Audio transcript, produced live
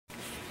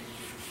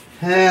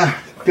Yeah,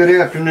 good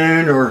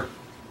afternoon or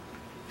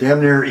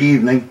damn near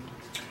evening.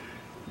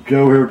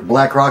 Joe here at the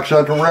Black Rock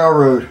Central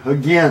Railroad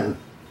again.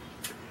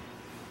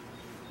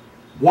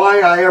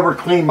 Why I ever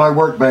cleaned my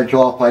workbench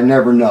off, I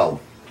never know.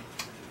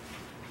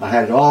 I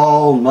had it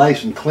all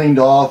nice and cleaned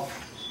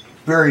off,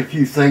 very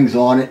few things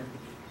on it,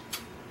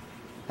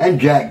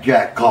 and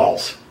Jack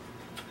calls.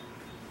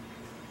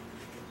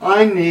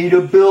 I need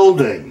a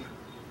building.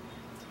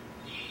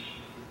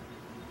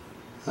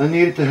 I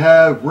needed to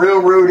have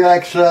railroad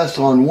access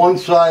on one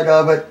side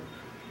of it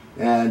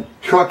and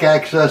truck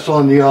access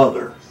on the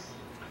other.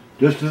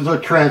 This is a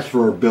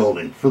transfer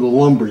building for the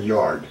lumber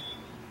yard.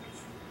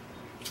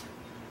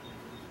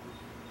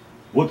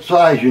 What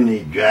size you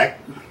need, Jack?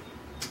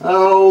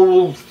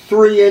 Oh,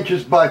 3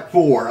 inches by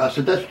 4. I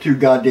said, that's too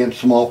goddamn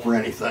small for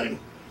anything.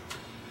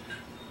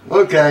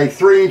 Okay,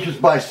 3 inches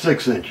by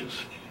 6 inches.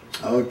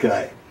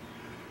 Okay.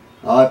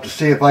 I'll have to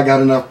see if I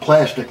got enough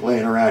plastic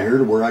laying around here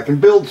to where I can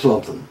build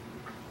something.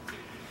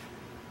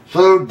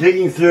 So,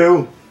 digging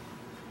through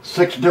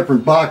 6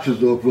 different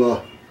boxes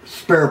of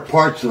spare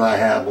parts that I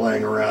have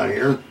laying around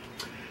here,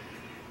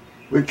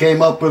 we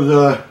came up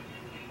with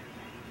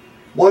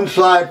one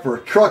side for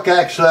truck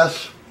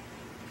access,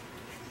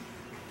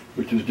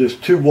 which is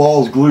just 2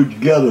 walls glued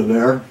together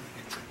there,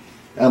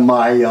 and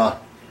my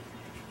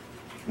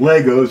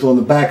Legos on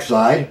the back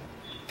side,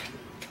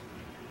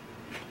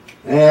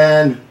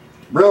 and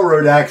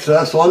railroad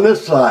access on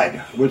this side,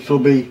 which will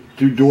be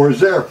 2 doors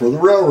there for the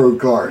railroad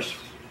cars.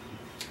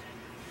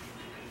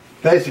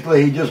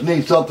 Basically, he just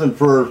needs something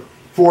for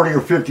 40 or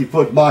 50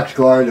 foot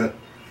boxcar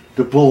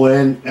to pull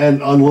in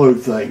and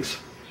unload things.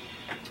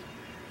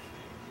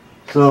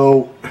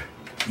 So,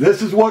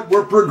 this is what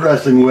we're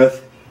progressing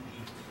with.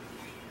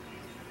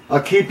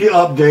 I'll keep you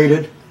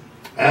updated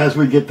as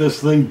we get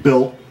this thing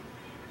built.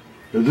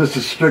 This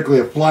is strictly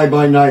a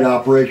fly-by-night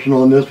operation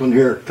on this one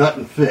here, cut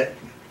and fit.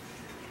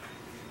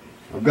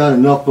 I've got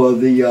enough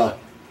of the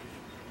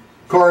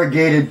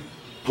corrugated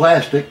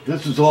plastic.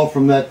 This is all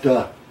from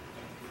that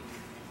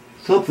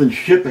something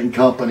shipping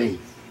company,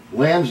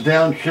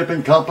 Lansdowne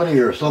Shipping Company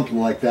or something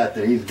like that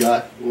he's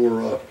got,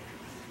 or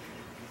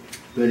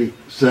that he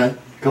sent.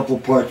 A couple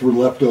of parts were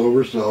left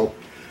over, so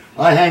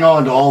I hang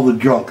on to all the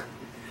junk.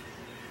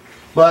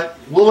 But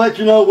we'll let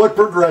you know what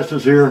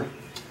progresses here.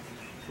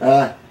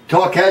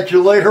 Talk at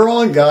you later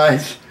on,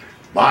 guys.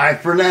 Bye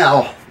for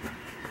now.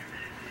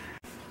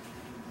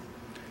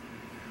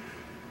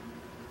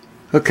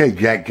 Okay,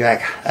 Jack,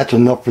 that's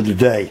enough for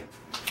today.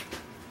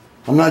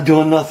 I'm not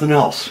doing nothing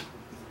else.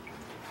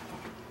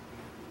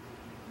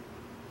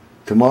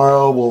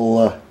 Tomorrow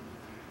we'll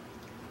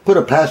put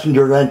a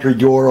passenger entry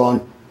door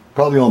on,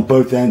 probably on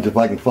both ends if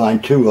I can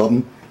find 2 of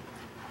them.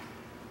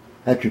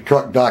 That's your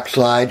truck dock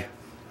side.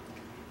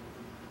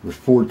 There's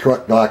 4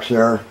 truck docks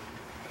there.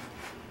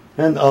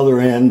 And the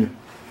other end.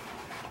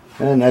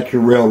 And that's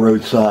your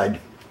railroad side.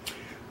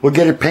 We'll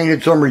get it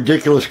painted some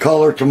ridiculous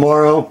color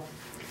tomorrow.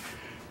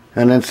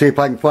 And then see if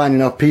I can find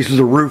enough pieces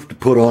of roof to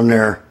put on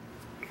there.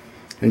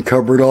 And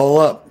cover it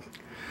all up.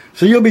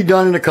 So you'll be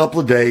done in a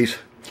couple of days.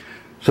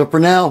 So for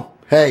now,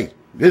 hey,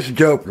 this is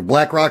Joe from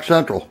Black Rock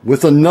Central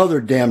with another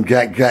damn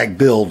Jack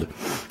build.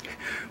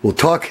 We'll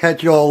talk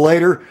at you all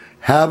later.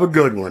 Have a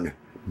good one.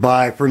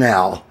 Bye for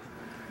now.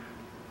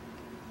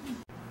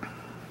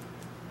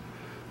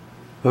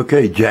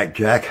 Okay,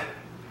 Jack.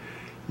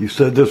 You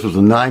said this was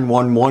a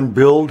 911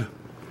 build.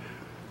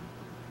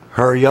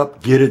 Hurry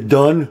up, get it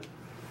done.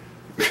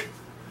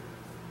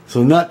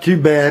 So not too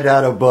bad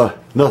out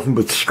of nothing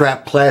but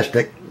scrap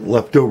plastic,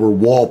 leftover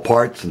wall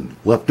parts and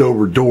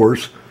leftover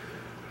doors.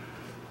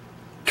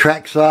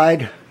 Track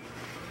side,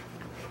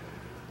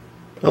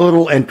 a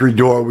little entry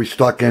door we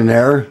stuck in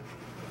there.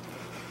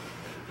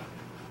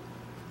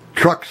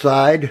 Truck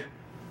side,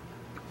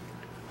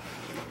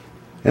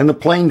 and the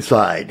plane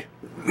side.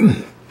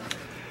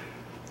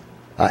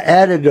 I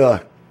added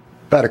about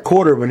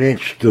 1/4 of an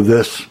inch to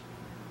this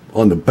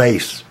on the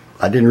base.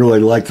 I didn't really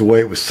like the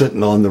way it was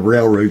sitting on the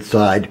railroad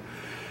side.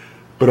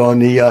 But on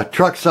the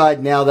truck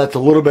side now, that's a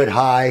little bit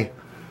high.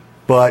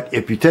 But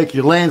if you take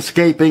your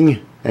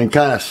landscaping and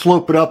kind of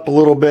slope it up a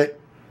little bit,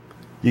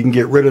 you can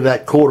get rid of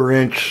that 1/4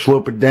 inch,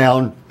 slope it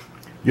down.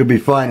 You'll be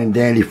fine and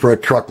dandy for a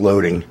truck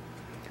loading.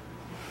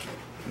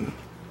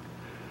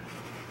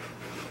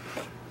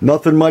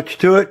 Nothing much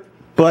to it,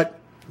 but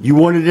you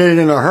wanted it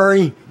in a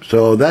hurry,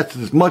 so that's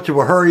as much of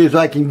a hurry as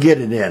I can get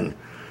it in.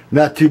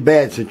 Not too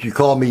bad since you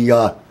called me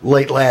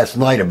late last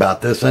night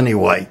about this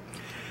anyway.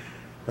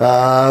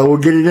 We'll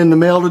get it in the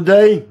mail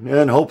today,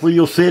 and hopefully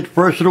you'll see it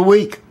first of the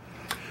week.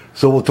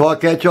 So we'll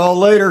talk at you all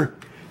later.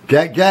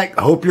 Jack,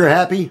 hope you're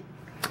happy.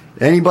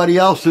 Anybody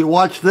else that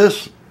watched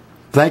this,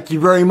 thank you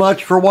very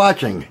much for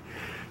watching.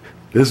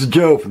 This is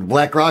Joe from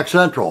Black Rock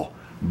Central.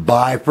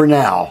 Bye for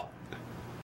now.